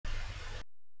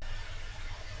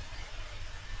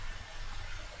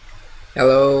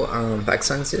Hello, I'm Pack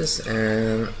Sciences,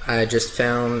 and I just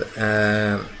found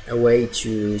a way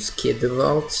to skip the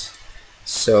vault.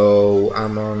 So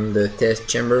I'm on the test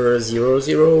chamber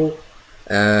 00,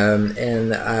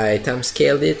 and I time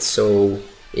scaled it, so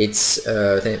it's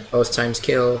host time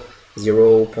scale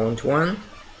 0.1.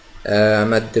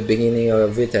 I'm at the beginning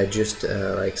of it. I just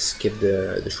like skip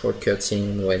the shortcut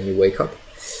scene when you wake up.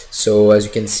 So as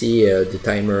you can see, the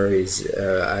timer is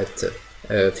at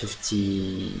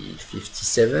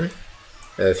 57,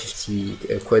 50,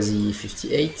 quasi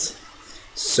 58.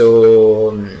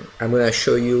 So I'm gonna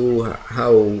show you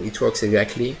how it works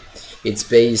exactly. It's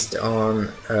based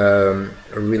on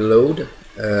reload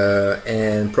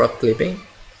and prop clipping.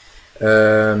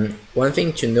 One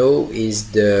thing to know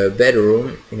is the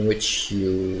bedroom in which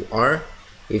you are.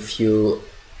 If you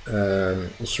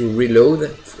reload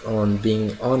on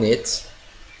being on it,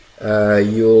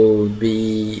 you'll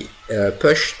be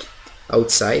pushed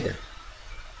outside.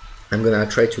 I'm gonna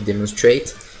try to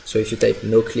demonstrate. So if you type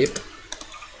no clip,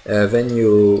 then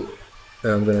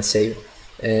I'm gonna save,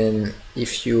 and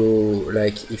if you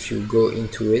go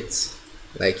into it,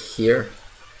 like here,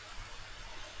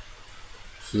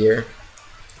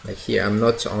 like here, I'm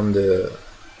not on the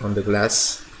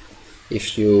glass.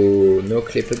 If you no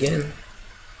clip again,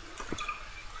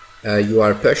 you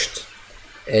are pushed,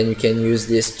 and you can use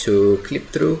this to clip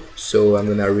through. So I'm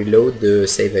gonna reload the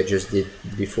save I just did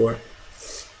before.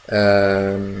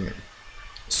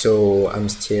 So I'm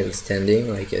still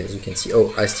standing, like as you can see.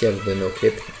 Oh, I still have the no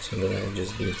clip, so I'm gonna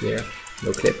just be here,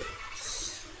 no clip.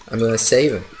 I'm gonna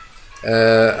save.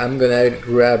 I'm gonna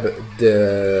grab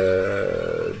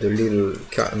the little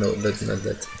car. No, that's not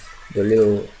that. The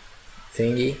little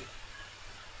thingy.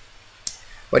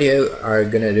 What you are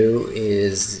gonna do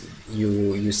is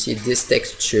you see this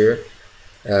texture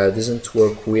doesn't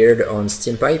work weird on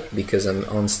SteamPipe because I'm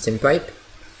on SteamPipe.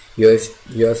 You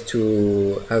have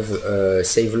to have a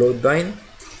save load bind,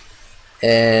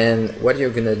 and what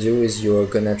you're gonna do is you're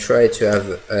gonna try to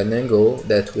have an angle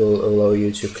that will allow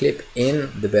you to clip in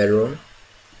the bedroom,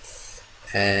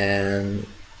 and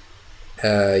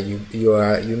you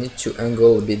need to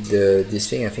angle a bit this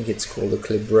thing. I think it's called a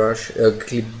clipboard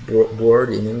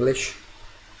in English,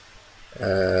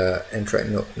 and try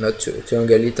not to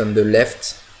angle it on the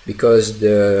left, because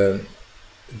the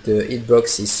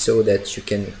hitbox is so that you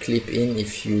can clip in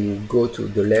if you go to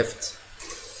the left.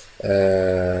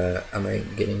 Am I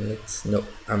getting it? No,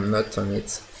 I'm not on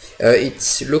it.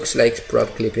 It looks like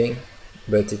prop clipping,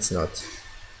 but it's not.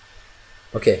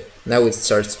 Okay, now it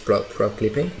starts prop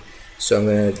clipping. So I'm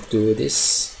gonna do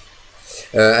this.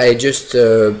 I just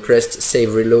pressed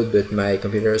save reload, but my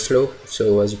computer is slow.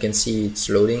 So as you can see, it's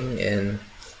loading, and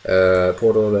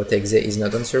Portal.exe is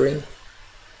not answering.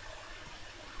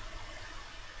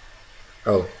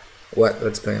 Oh,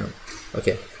 what's going on?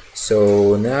 Okay,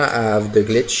 so now I have the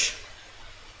glitch.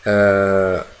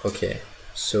 Okay,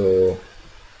 so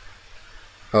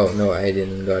oh no, I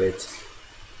didn't got it.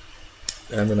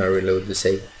 I'm gonna reload the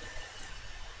save.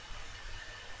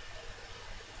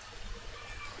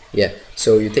 Yeah,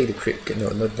 so you take the clip, no,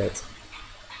 not that.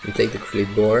 You take the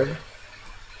clipboard.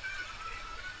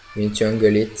 You need to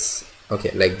angle it,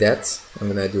 okay, like that. I'm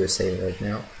gonna do a save right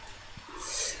now,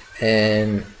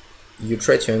 and you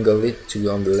try to angle it to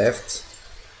on the left,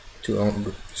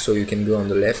 so you can go on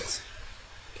the left.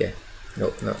 Okay,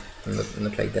 no, not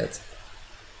like that.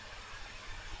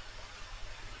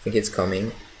 I think it's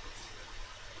coming.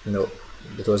 No,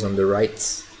 that was on the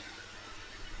right.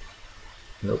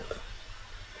 Nope.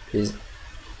 Please,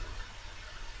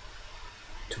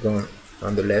 to go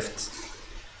on the left,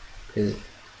 please.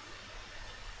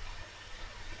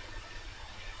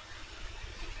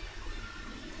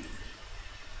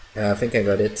 I think I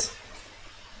got it.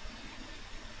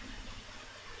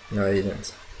 No, I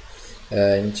didn't.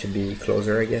 I need to be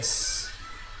closer, I guess.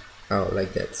 Oh,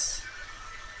 like that.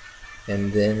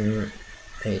 And then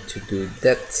I need to do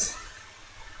that.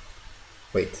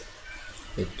 Wait,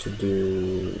 I need to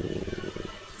do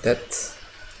that.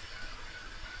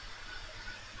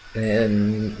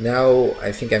 And now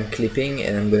I think I'm clipping,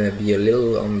 and I'm gonna be a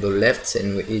little on the left,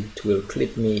 and it will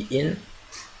clip me in.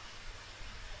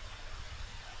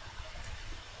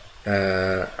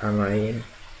 Am I in?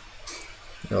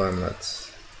 No, I'm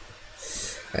not.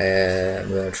 I'm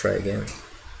gonna try again.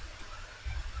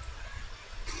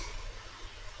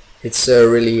 It's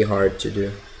really hard to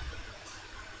do.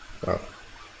 Wow.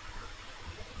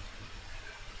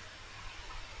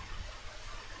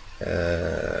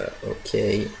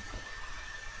 Okay,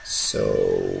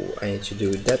 so I need to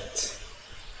do that.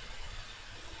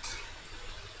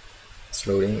 It's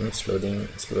loading.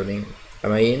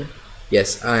 Am I in?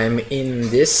 Yes, I'm in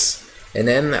this. And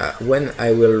then when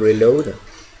I will reload,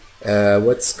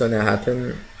 what's gonna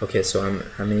happen? Okay, so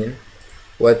I'm in.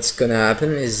 What's gonna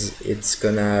happen is it's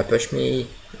gonna push me.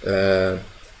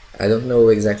 I don't know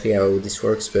exactly how this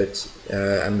works, but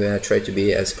I'm gonna try to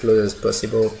be as close as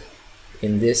possible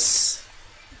in this.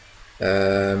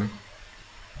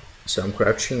 So I'm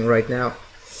crouching right now,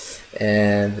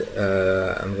 and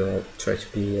I'm gonna try to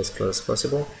be as close as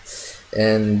possible,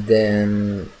 and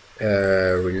then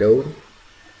reload.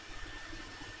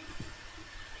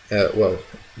 Well,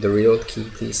 the reload key,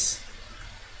 please.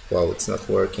 Wow, it's not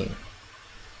working.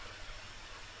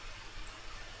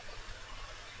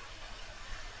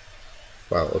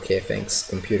 Wow, okay, thanks,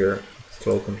 computer.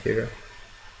 Slow computer.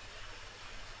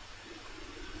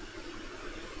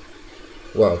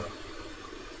 Wow.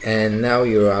 And now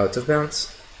you're out of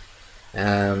bounds.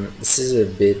 This is a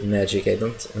bit magic, I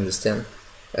don't understand.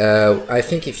 I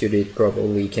think if you did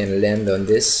properly, you can land on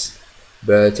this,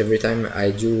 but every time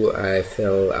I do, I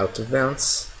fell out of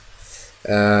bounds.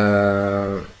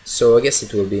 So I guess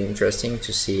it will be interesting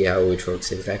to see how it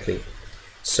works exactly.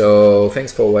 So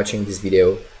thanks for watching this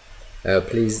video.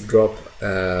 Please drop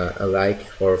a like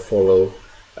or follow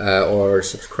or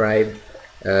subscribe.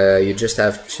 You just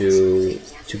have to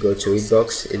go to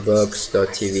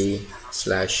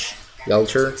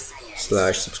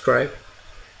hitbox.tv/yalter/subscribe.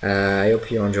 I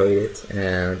hope you enjoyed it,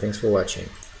 and thanks for watching.